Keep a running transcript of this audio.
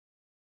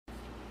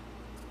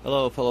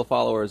Hello, fellow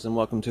followers, and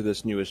welcome to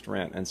this newest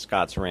rant and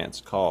Scott's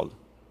rants called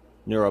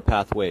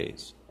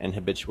Neuropathways and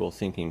Habitual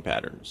Thinking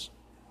Patterns.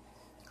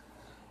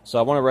 So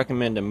I want to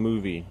recommend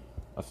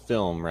a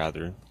film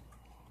rather,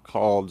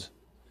 called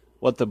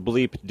What the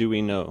Bleep Do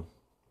We Know?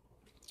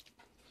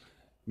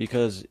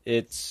 Because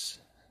its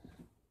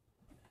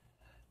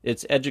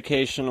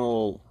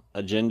educational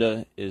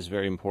agenda is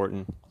very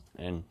important,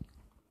 and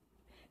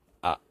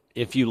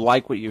if you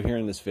like what you hear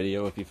in this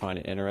video, if you find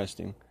it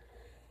interesting,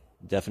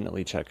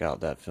 definitely check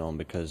out that film,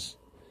 because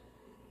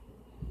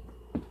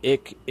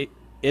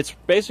it's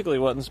basically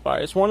what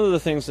inspired. It's one of the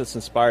things that's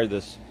inspired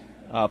this,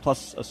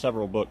 plus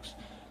several books.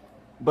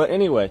 But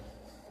anyway,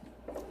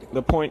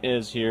 the point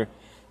is here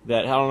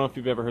that I don't know if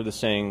you've ever heard the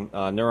saying,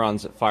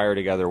 neurons that fire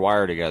together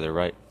wire together,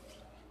 right?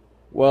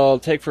 Well,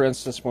 take for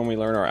instance when we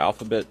learn our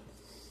alphabet,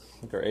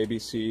 like our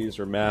ABCs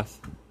or math.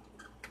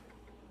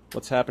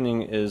 What's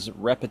happening is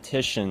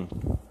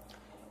repetition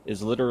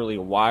is literally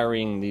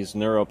wiring these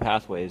neural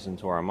pathways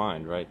into our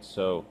mind, right?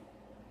 So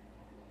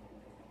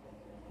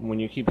when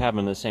you keep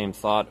having the same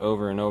thought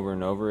over and over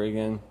and over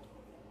again,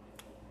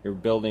 you're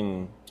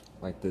building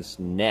like this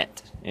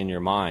net in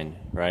your mind,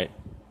 right?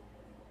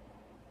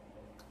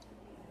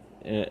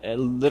 It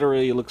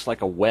literally looks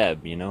like a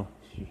web, you know?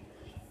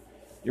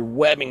 You're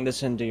webbing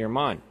this into your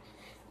mind.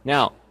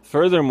 Now,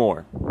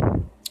 furthermore,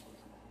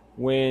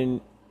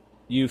 when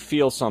you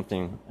feel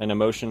something, an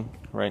emotion,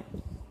 right,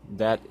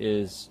 that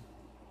is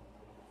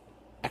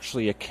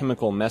actually a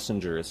chemical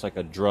messenger. It's like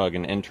a drug,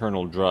 an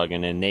internal drug,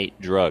 an innate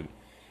drug,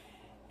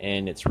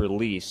 and it's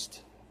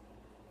released,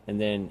 and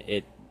then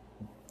it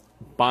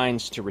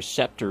binds to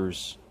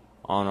receptors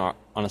on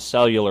a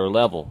cellular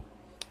level.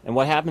 And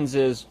what happens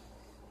is,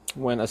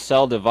 when a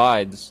cell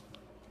divides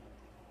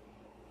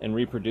and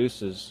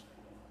reproduces,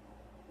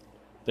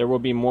 there will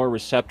be more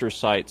receptor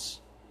sites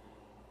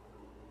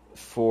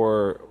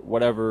for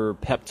whatever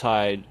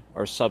peptide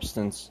or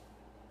substance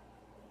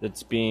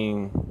that's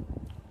being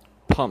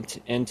pumped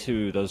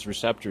into those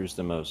receptors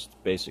the most,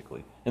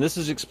 basically. And this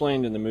is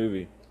explained in the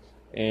movie,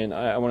 and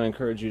I want to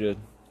encourage you to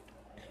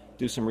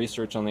do some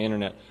research on the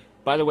internet.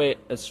 By the way,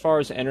 as far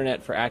as the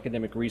internet for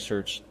academic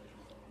research,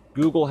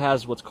 Google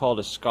has what's called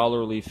a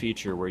scholarly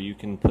feature, where you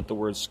can put the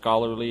word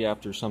scholarly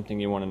after something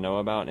you want to know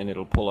about, and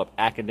it'll pull up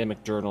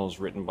academic journals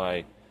written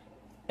by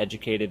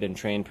educated and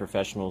trained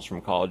professionals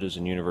from colleges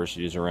and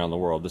universities around the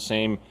world. The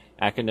same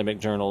academic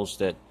journals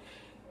that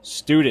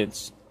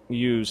students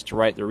use to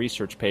write their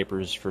research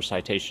papers for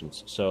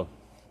citations. So,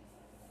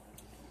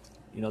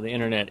 you know, the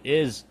internet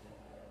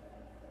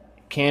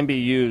can be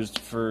used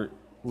for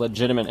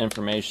legitimate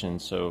information.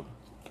 So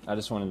I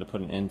just wanted to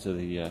put an end to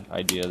the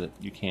idea that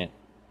you can't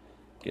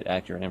get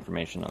accurate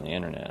information on the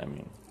internet. I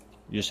mean,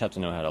 you just have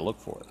to know how to look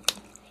for it.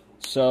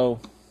 So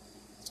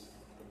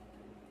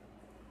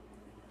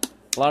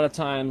a lot of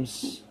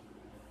times,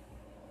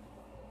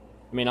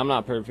 I mean, I'm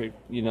not perfect,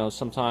 you know,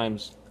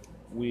 sometimes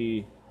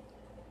we're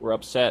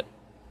upset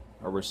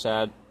or we're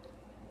sad,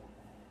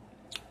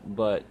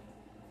 but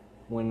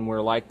when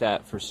we're like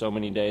that for so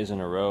many days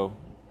in a row,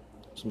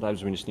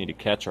 sometimes we just need to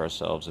catch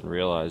ourselves and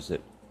realize that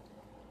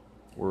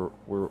we're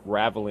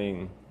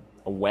raveling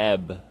a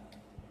web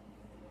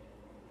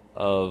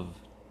of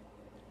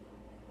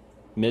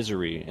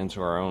misery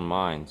into our own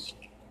minds.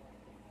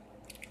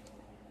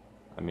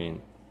 I mean,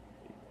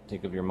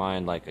 think of your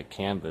mind like a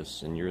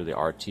canvas, and you're the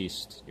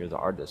artiste, you're the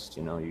artist,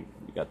 you know, you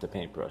got the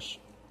paintbrush.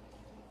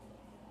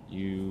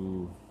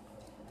 You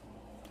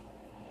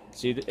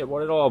see,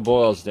 what it all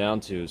boils down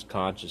to is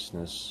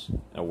consciousness,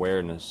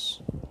 awareness,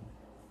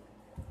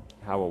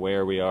 how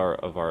aware we are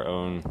of our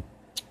own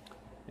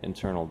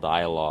internal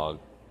dialogue,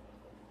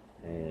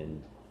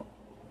 and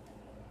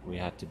we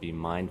have to be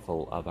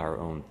mindful of our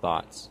own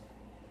thoughts.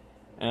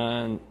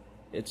 And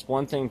it's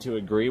one thing to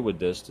agree with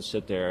this, to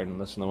sit there and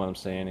listen to what I'm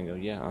saying and go,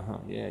 yeah,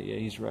 yeah,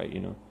 he's right, you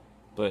know.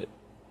 But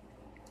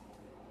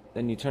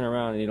then you turn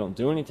around and you don't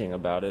do anything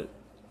about it.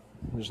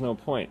 There's no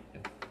point.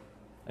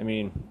 I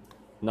mean,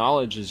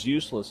 knowledge is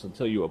useless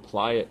until you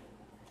apply it,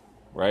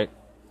 right?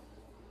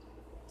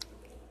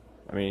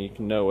 I mean, you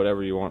can know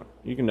whatever you want.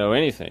 You can know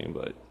anything,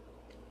 but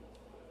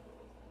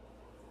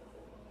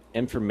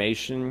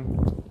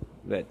information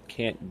that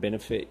can't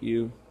benefit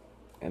you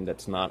and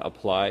that's not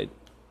applied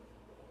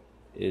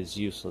is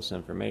useless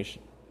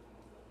information.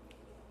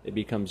 It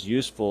becomes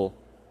useful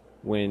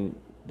when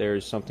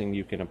there's something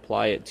you can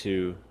apply it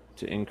to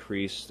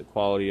increase the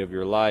quality of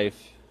your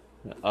life,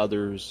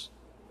 others,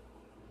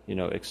 you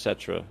know,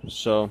 etc.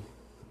 So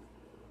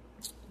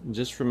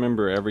just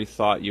remember, every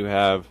thought you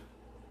have,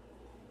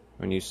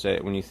 when you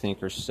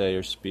think or say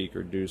or speak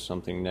or do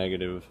something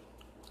negative,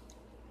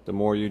 the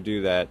more you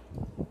do that,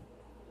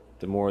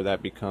 the more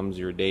that becomes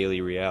your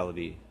daily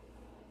reality.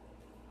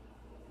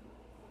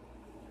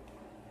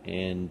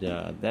 And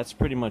that's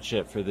pretty much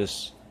it for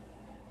this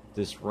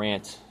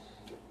rant.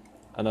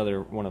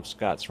 Another one of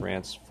Scott's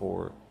rants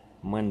for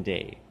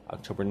Monday,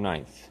 October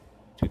 9th,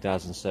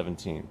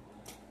 2017.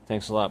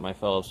 Thanks a lot, my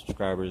fellow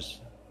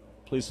subscribers.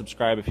 Please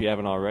subscribe if you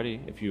haven't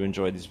already, if you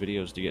enjoyed these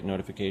videos, to get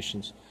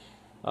notifications.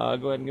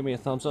 go ahead and give me a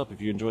thumbs up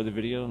if you enjoyed the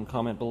video and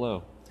comment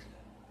below.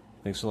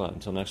 Thanks a lot.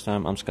 Until next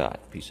time, I'm Scott.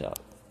 Peace out.